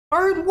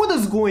Alright, what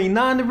is going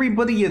on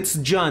everybody? It's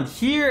John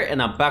here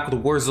and I'm back with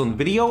a Warzone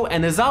video,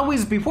 and as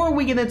always, before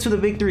we get into the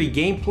victory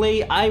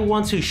gameplay, I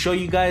want to show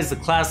you guys the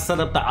class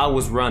setup that I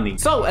was running.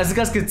 So as you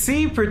guys can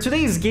see, for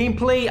today's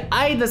gameplay,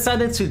 I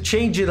decided to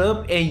change it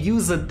up and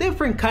use a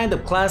different kind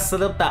of class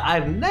setup that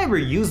I've never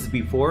used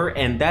before,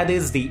 and that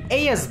is the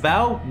AS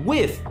Bow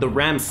with the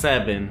Ram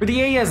 7. For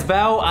the AS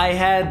Bow, I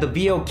had the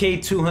VOK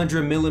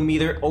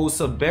 200mm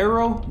OSA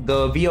barrel,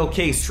 the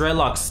VOK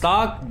Strelok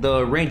stock,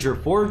 the Ranger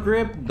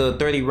foregrip, the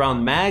 30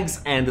 round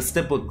mags, and the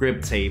stipple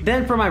grip tape.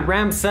 Then for my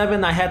Ram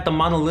 7, I had the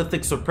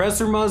monolithic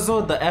suppressor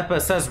muzzle, the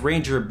FSS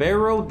Ranger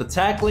barrel, the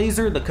tac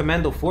laser, the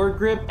commando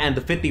foregrip, and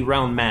the 50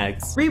 round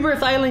mags.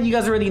 Rebirth Island, you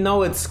guys already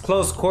know it's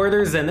close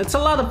quarters and it's a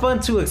lot of fun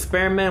to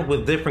experiment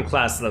with different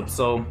class setups,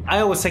 so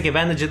I always take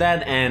advantage of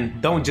that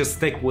and don't just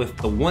stick with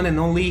the one and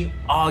only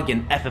AUG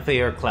and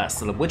FFAR class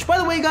setup, which by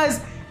the way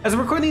guys, as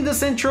I'm recording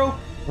this intro,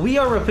 we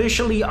are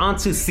officially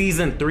onto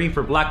Season 3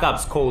 for Black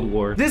Ops Cold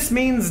War. This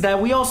means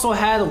that we also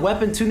had a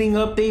weapon tuning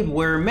update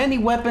where many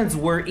weapons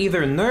were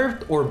either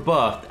nerfed or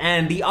buffed,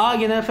 and the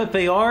AUG and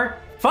FFAR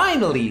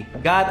finally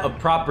got a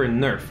proper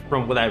nerf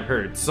from what I've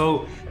heard.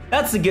 So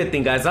that's a good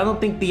thing, guys. I don't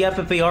think the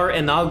FFAR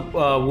and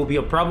AUG will be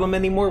a problem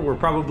anymore. We're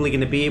probably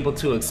going to be able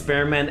to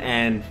experiment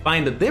and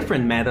find a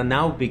different meta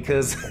now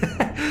because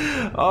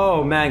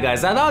oh man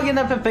guys, that AUG and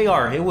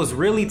FFAR, it was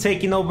really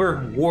taking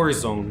over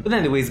Warzone. But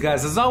anyways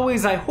guys, as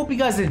always, I hope you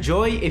guys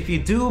enjoy. If you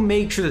do,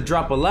 make sure to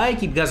drop a like.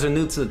 If you guys are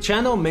new to the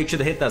channel, make sure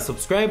to hit that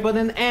subscribe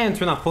button and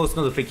turn on post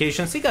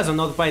notifications so you guys are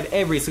notified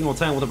every single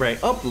time whenever I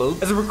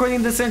upload. As I'm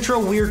recording this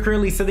intro, we are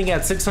currently sitting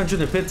at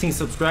 615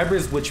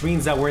 subscribers, which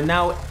means that we're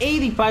now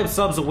 85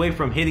 subs away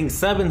from hitting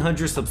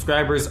 700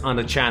 subscribers on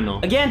the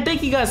channel. Again,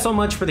 thank you guys so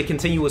much for the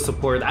continuous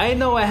support. I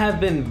know I have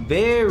been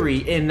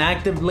very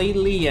inactive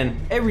lately and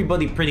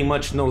everybody pretty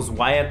much knows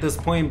why at this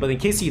point, but in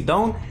case you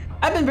don't,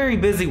 I've been very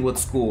busy with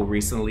school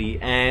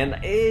recently and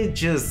it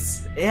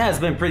has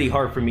been pretty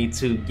hard for me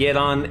to get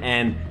on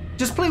and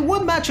just play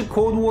one match of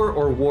Cold War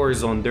or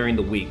Warzone during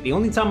the week. The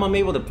only time I'm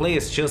able to play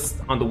is just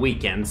on the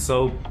weekend.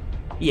 So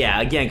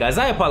yeah, again guys,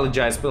 I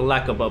apologize for the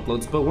lack of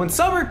uploads, but when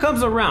summer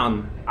comes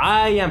around,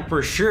 I am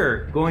for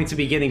sure going to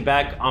be getting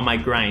back on my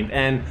grind.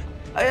 And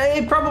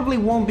it probably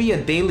won't be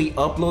a daily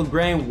upload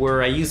grind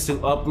where I used to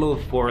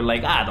upload for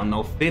like, I don't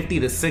know, 50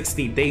 to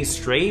 60 days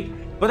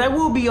straight, but I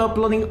will be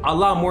uploading a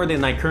lot more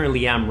than I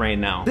currently am right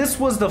now. This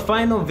was the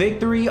final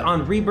victory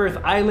on Rebirth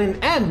Island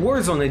and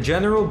Warzone in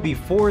general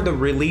before the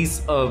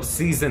release of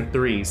Season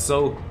 3.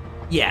 So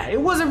yeah, it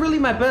wasn't really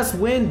my best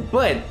win,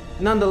 but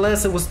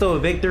nonetheless, it was still a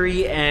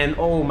victory, and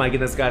oh my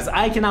goodness guys,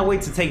 I cannot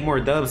wait to take more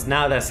dubs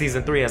now that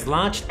Season 3 has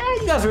launched,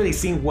 and you guys already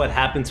seen what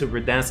happened to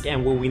Verdansk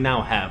and what we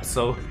now have,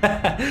 so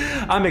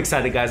I'm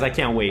excited guys, I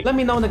can't wait. Let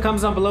me know in the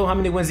comments down below how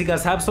many wins you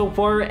guys have so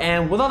far,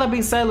 and with all that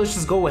being said, let's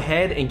just go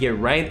ahead and get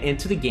right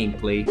into the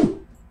gameplay.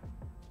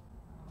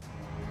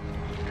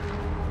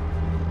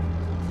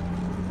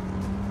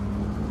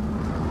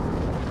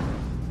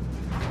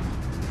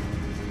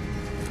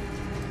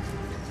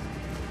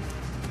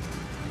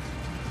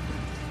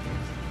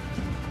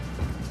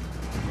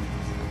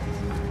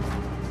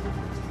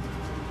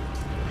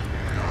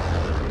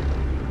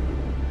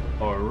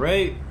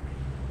 Alright.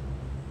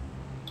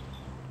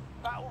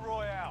 Battle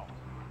Royale.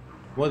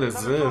 What is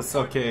this?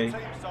 Okay. You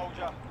guys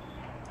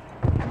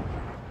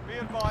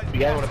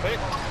want to pick?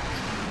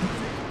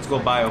 Let's go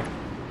bio.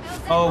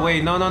 Oh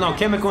wait, no.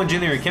 Chemical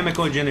engineering.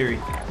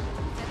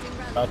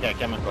 Okay,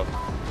 chemical.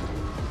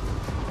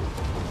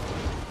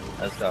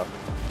 Let's go.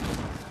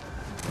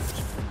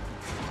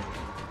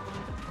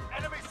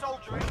 Enemy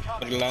soldier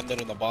incoming. We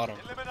landed on the bottom.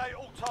 Eliminate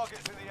all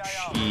targets in the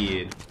AR.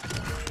 Shit.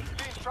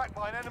 Being tracked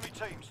by an enemy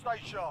team.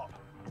 Stay sharp.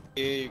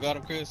 Yeah, you got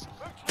him, Chris.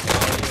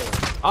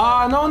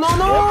 Ah, no!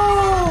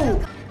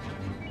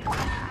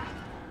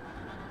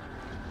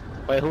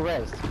 Wait, who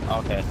raised?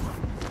 Okay.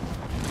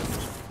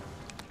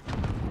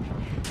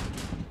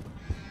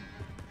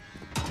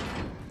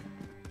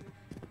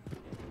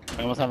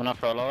 We almost have enough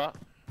for a loadout.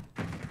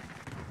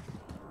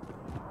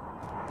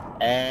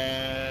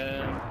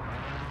 And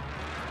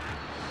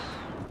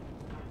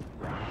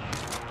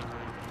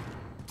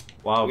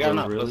Wow, we got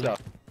enough. really? Let's go.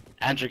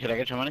 Andrew, can I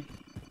get your money?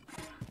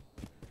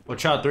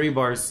 Watch out, 3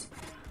 bars.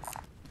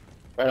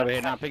 Right over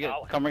here. Now pick it.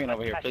 Come bring it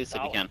over here, please,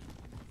 if you can.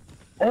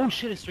 Oh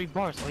shit, it's 3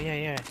 bars. Oh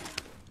yeah.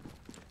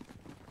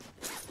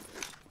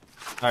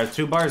 Alright,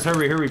 2 bars,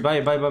 hurry,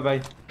 bye.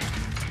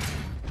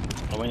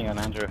 Oh, when you got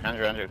Andrew?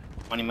 Andrew.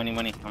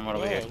 Money. I'm right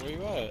over here. Where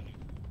you at?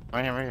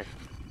 Right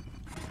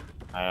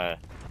here.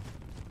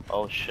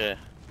 Oh shit.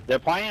 They're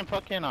playing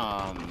fucking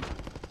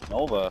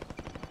Nova.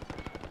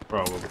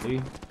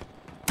 Probably.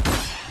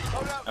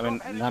 I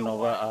mean, not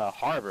Nova,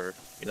 Harbor.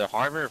 Either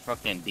Harbor or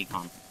fucking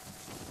Decon.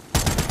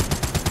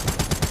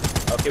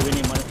 Okay, we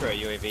need money for a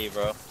UAV,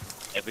 bro.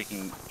 If we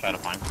can try to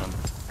find some.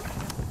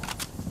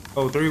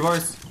 Oh, 3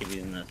 bars? Keep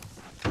using this.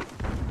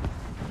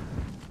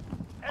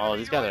 Oh,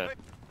 these guys are...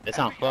 They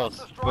sound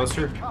close.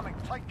 Closer.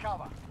 Take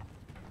cover.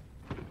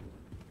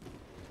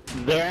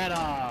 They're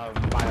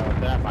at bio.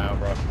 They're at bio,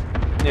 bro.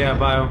 Yeah,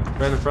 bio.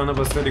 Right in front of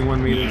us,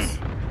 31 meters.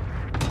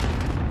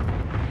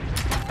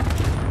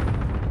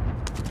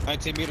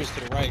 19 meters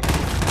to the right.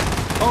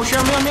 Oh shit,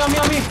 on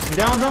me.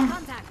 Down them.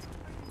 Contact.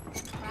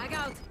 Frag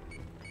out.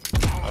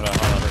 Hold on,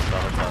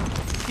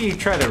 let's go. He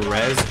tried to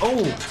res.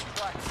 Oh!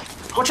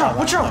 Watch out!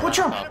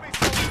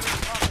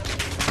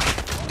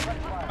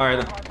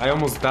 Alright, I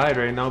almost died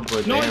right now,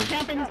 but No, damn. he's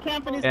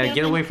camping. Yeah,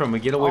 get away from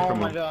him, get away from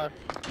him. Oh my god.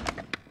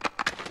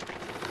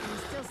 I'm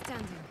still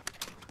standing.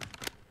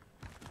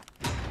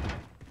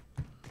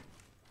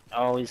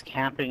 Oh, he's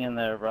camping in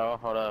there, bro.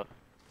 Hold up.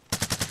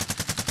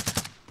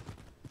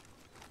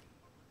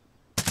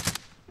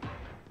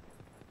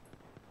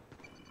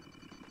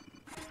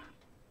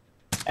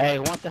 Hey,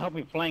 who wants to help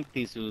me flank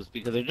these dudes?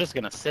 Because they're just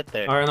gonna sit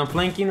there. Alright, I'm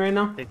flanking right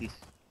now. Take these.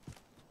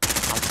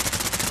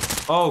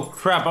 Oh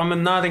crap,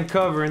 I'm not in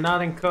cover.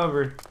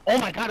 Oh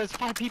my god, there's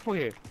 5 people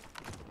here.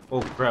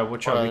 Oh crap,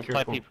 watch out, be There's 5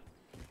 careful. people.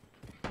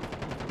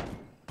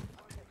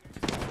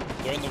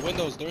 They're in the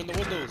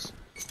windows.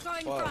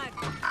 Throwing Wow. frag.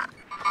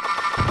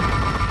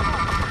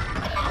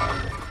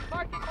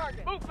 Marking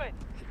target. Movement.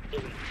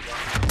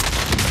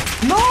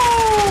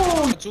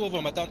 No! Two of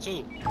them. I down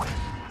 2.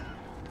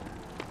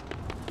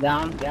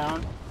 Down.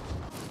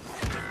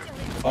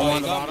 Oh,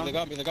 on the they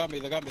got me.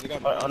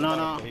 Oh,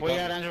 no. He Where you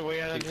got at, me. Andrew? Where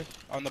you at, Andrew?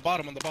 On the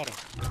bottom. Friendly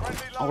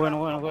I'm going.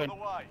 loadout on the way.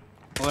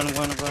 I'm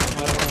going.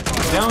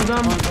 Down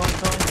them.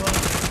 Going.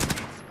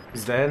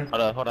 He's dead.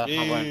 Hold up.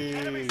 I'm going.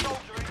 Enemy soldier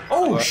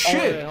Oh Wait,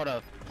 shit! hold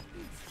up.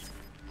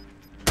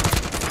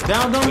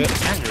 Down them.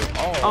 Wait, Andrew.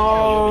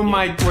 Oh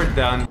my, we're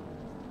done.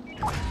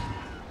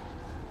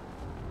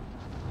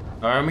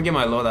 Alright, I'm gonna get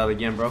my loadout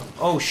again, bro.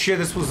 Oh shit,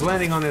 this was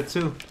landing on it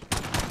too.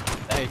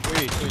 Hey,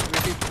 3 people.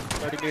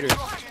 30 meters. into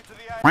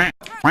the AO.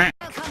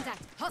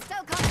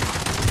 Hostile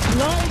contact.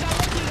 No, he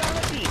got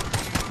lucky.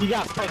 He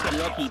got fucking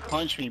lucky.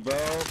 Punch me, bro.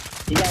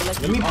 He got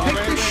lucky. Let me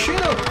pick this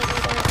shit up.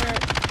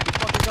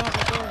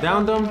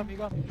 Down them.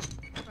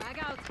 Frag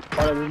out.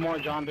 Oh, there's more,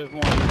 John. There's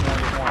more.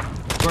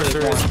 Of course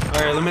there is.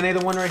 Alright,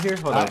 eliminated one right here.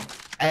 Hold on.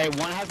 Hey,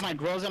 one has my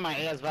Groza and my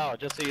AS Val,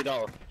 just so you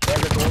know. There's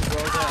a gold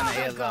Groza and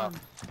the AS Val.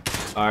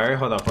 Alright,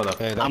 hold up.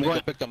 Hey, I'm I'm going- going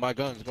to pick up my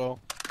guns, bro.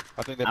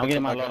 I think they I'm picked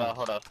getting up my my loadout. guns.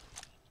 Hold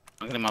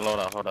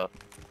up.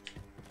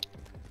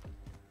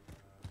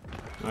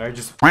 Alright,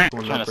 just Trying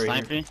one to up right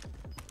snipe here. me?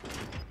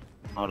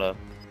 Hold up.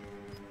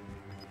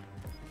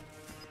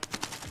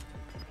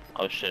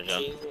 Oh shit,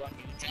 John.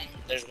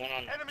 There's one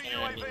on. Enemy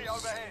UAV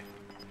overhead.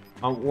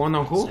 One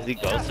on who? Is he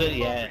ghosted?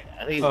 Yeah, I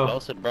think he's Oh.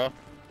 ghosted, bro.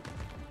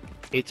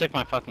 He took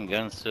my fucking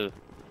guns too.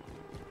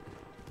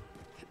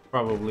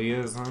 Probably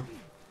is, huh?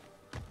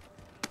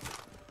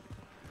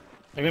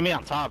 They're gonna be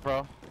on top,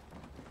 bro.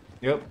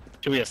 Yep.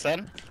 Should we ascend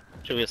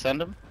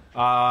him?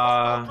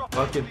 Drop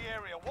Fuck into it. the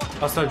area.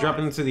 Watch I'll start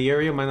dropping into the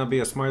area. Might not be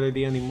a smart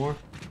idea anymore.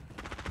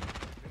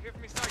 Give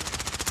me sight.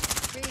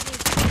 We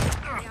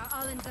are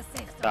all in the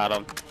safe zone. Got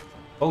him.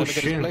 Oh Let me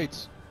get his shit.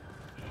 plates.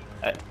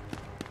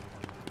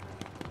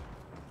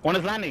 One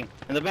is landing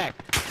in the back.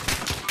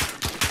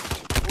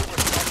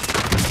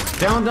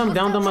 Down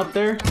them up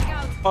there. Frag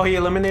out. Oh, he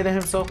eliminated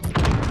himself.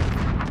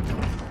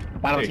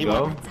 Bottom There you team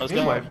go. up. Let's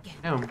Team go. wipe.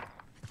 Damn.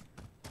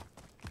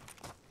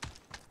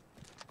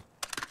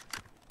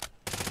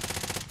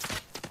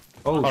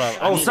 Oh, Hold up,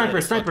 I oh, need sniper.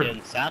 a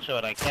fucking satchel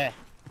and I can't.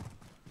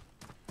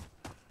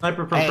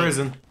 Sniper from Hey.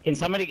 prison. Can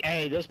somebody?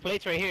 Hey, there's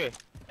plates right here.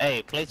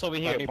 Hey, plates over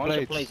here. need Bunch of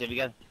plates. plates. If you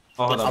got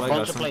Oh, hold a up, I got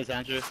bunch of some. plates,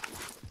 Andrew.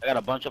 I got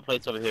a bunch of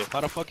plates over here.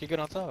 How the fuck you get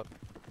on top?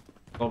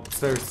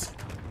 Upstairs.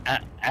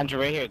 Andrew,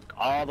 right here,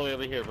 all the way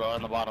over here, bro,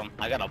 on the bottom.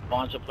 I got a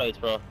bunch of plates,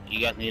 bro. You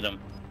guys need them.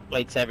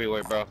 Plates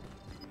everywhere, bro.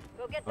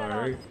 Go get that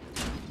Alright.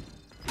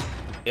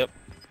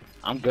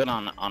 I'm good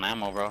on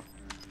ammo, bro.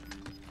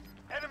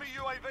 Enemy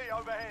UAV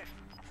overhead.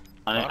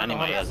 I need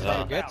my how AS to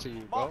Val. get to you,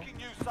 bro. Marking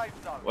new safe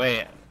zone.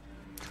 Wait,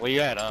 where you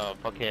at?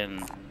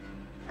 Fucking.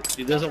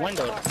 Dude, there's a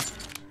window.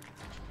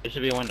 There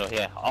should be a window.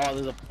 Yeah. Oh,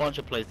 there's a bunch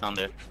of plates down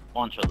there.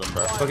 Bunch of them,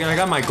 bro. Okay, I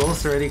got my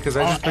ghost already because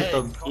I just picked hey,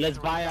 up. let's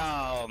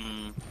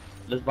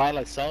buy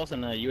like cells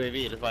and a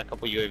UAV. Let's buy a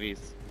couple UAVs.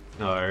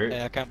 Alright.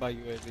 Hey, I can't buy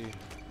UAV,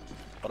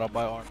 but I'll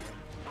buy armor.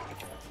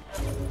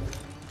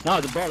 No,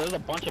 bro, there's a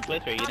bunch of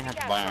plates here. You didn't have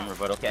to buy armor,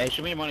 but okay. Hey,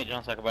 show me your money,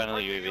 John, so I can buy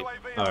another Friendly UAV.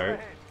 UAV Alright.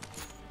 overhead.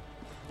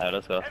 Alright,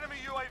 let's go. Enemy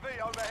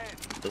UAV overhead.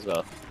 Let's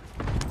go.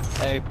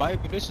 Hey, buy a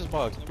munitions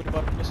box. Nobody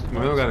bought a munitions We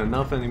box. don't got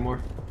enough anymore.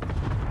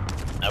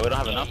 We don't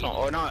have enough.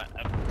 Or no.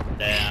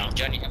 Damn.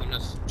 Johnny, have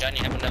enough. Johnny,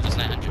 have enough. It's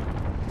 900.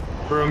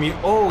 For me.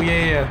 Oh,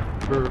 yeah.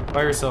 For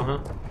fire yourself, huh?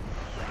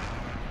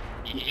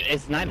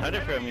 It's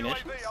 900 for Enemy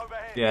ammunition. UAV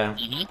overhead. Yeah.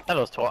 I thought it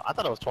was 12. I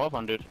thought it was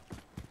 1200.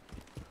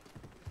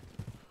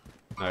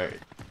 Alright.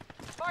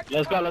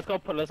 Let's go.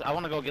 I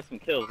want to go get some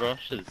kills, bro.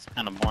 Shit's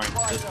kind of boring.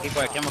 There's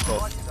people at chemical.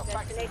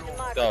 Destination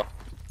marked. Go.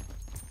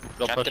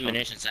 Go Drop push the them.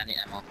 munitions. I need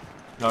ammo.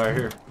 Alright,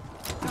 here.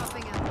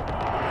 Dropping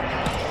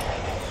out.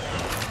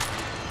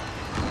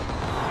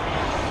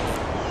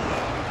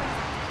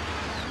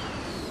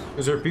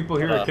 Is there people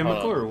here Hold at on, hold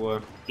chemical on. or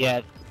what?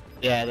 Yeah,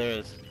 there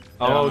is.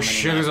 Oh many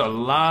shit, now. there's a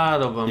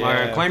lot of them. Yeah.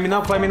 Alright, climbing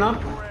up.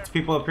 There's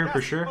people up here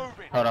for sure. Moving.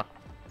 Hold on.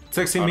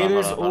 60 Hold on,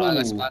 meters. hold on,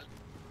 hold on. Ooh.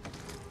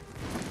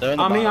 They're in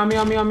the On me. bottom.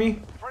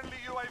 Friendly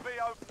UAV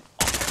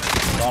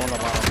over. All on the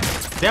bottom.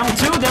 Down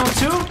two.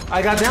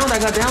 I got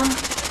down.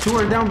 Two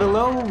are down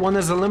below. One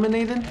is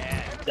eliminated.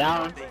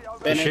 Down. Good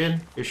Finish. shit.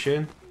 Good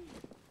shit.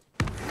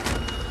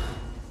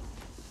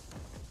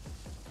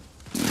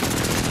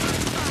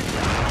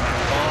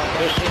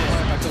 Good shit.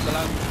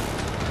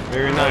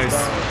 Very nice.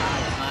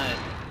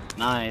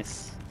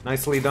 Nice.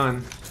 Nicely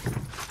done.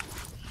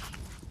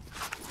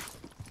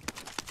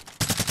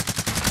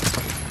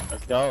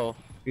 Let's go.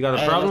 You got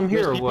a problem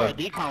there's here or people what? at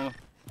decom.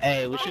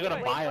 Hey, we should go to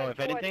bio if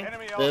anything.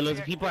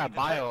 There's people at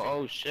bio.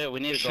 Oh shit, we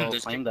need to go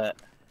There's claim that.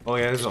 Oh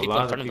yeah, there's a people lot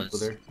in of front of people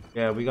us. there.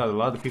 Yeah, we got a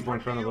lot of people in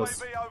front of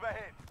us. UAV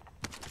overhead.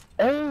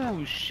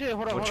 Oh shit,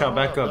 hold on. Watch hold out, on,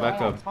 back hold up, on. back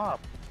They're up. on top.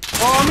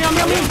 Oh, me! They're on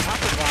top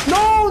of us.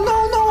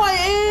 No!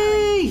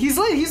 Hey! He's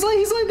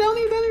late, down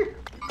here.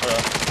 Hold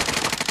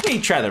up. He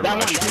ain't try to That one,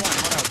 rush me.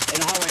 hold up. In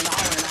the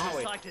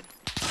hallway.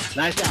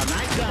 Nice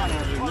down,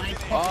 Andrew. Nice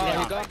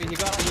Oh, fucking he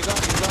down. got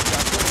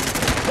me.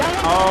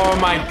 Oh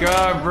my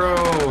god, bro.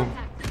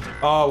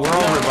 Oh, we're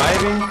all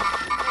reviving.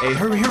 Hey,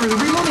 hurry, they're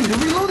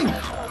reloading.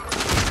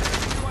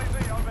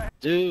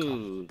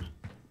 Dude,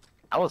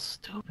 I was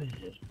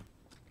stupid.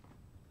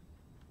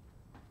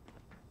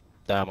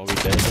 Damn, are we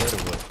dead or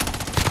what?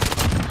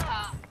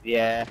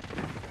 Yeah.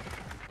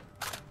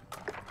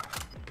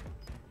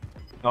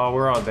 Oh,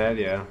 we're all dead,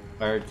 yeah.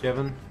 Alright,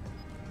 Kevin.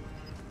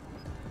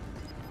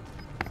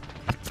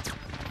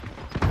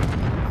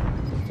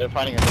 They're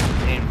fighting a different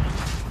team.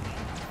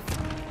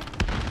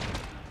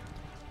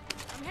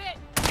 I'm hit.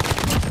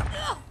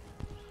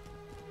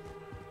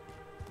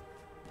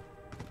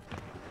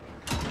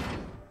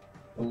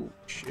 Oh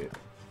shit.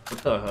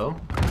 What the hell?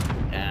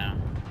 Yeah.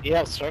 You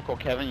have circle,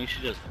 Kevin. You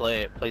should just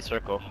play it. Play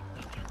circle.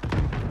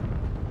 That's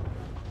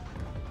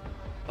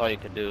all you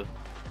can do.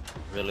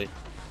 Really.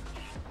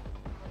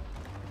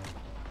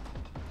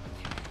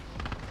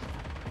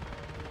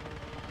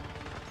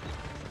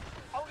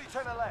 Only to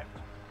the left.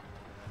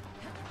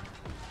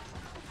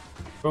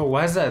 Bro,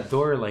 why is that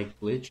door like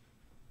glitched?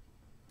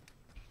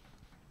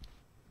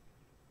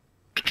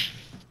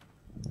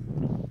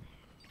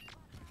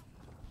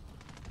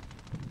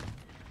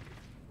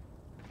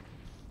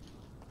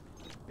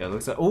 Yeah,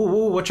 looks like.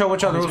 Oh, watch out!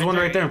 There was one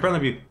right there in front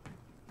of you.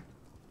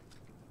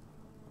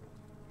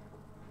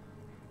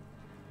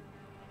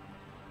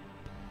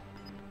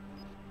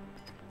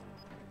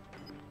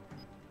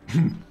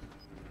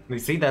 You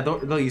see that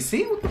door? No, you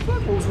see what the fuck?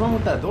 What was wrong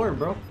with that door,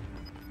 bro?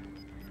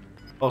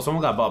 Oh,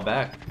 someone got bought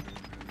back.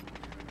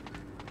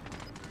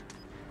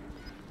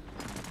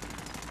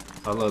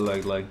 Oh,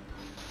 look, like.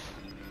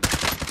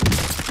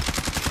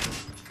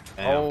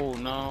 Damn. Oh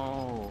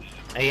no.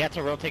 Hey, you have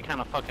to rotate kind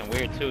of fucking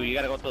weird too. You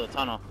gotta go through the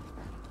tunnel.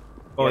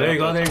 Oh, there you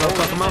go.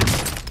 Fuck him up.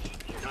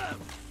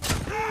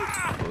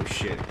 Oh, Oh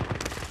shit.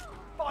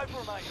 5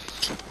 remaining.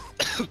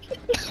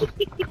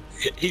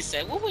 He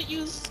said, what would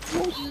use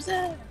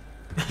that?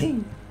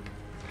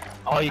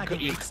 Oh, you could.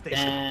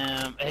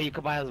 Damn. Hey, you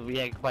could buy us.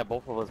 Yeah, you could buy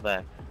both of us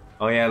back.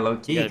 Oh yeah, low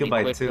key, You you gotta could be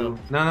buy quick, two.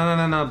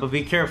 No. But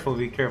be careful.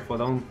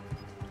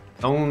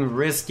 Don't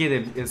risk it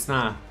if it's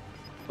not.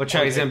 Watch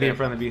out, he's gonna be in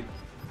front of you.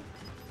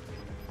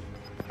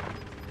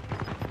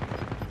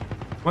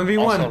 1v1.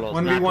 All solos.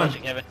 Not 1v1. clutch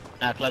it, Kevin.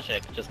 Not clutch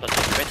it. Just clutch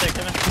it. Right there,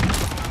 Kevin.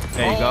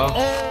 There you go.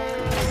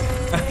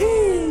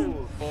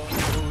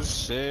 Oh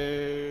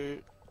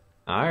shit.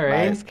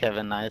 Alright. Nice,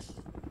 Kevin. Nice.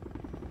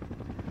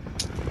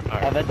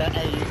 I bet that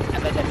dude was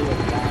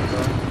bad,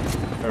 bro.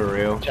 For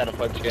real. Try to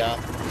punch you out.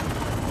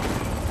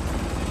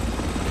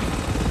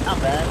 Not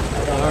bad.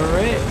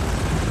 Alright.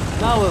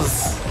 That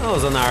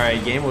was an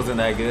alright game. Wasn't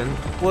that good?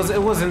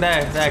 It wasn't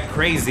that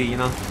crazy, you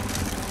know.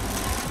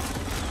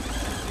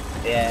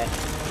 Yeah.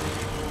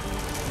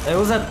 It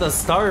was at the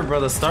start, bro.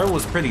 The start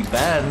was pretty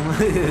bad.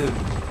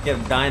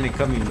 Kept dying and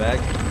coming back.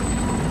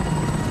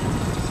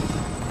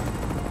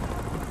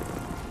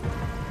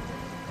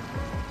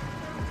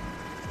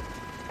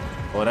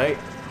 Alright.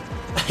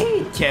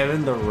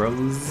 Kevin the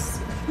Rose.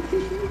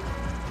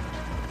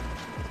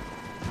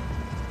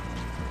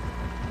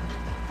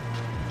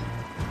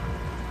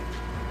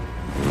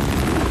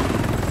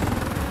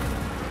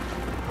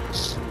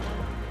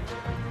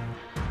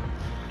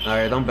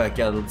 Alright, I'm back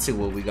out. Let's see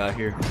what we got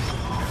here.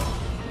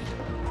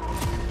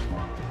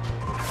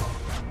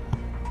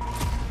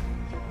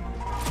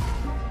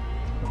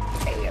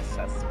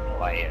 ASS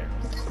players.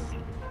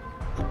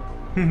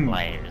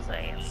 Players,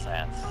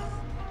 ASS.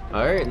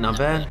 Alright, not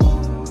bad.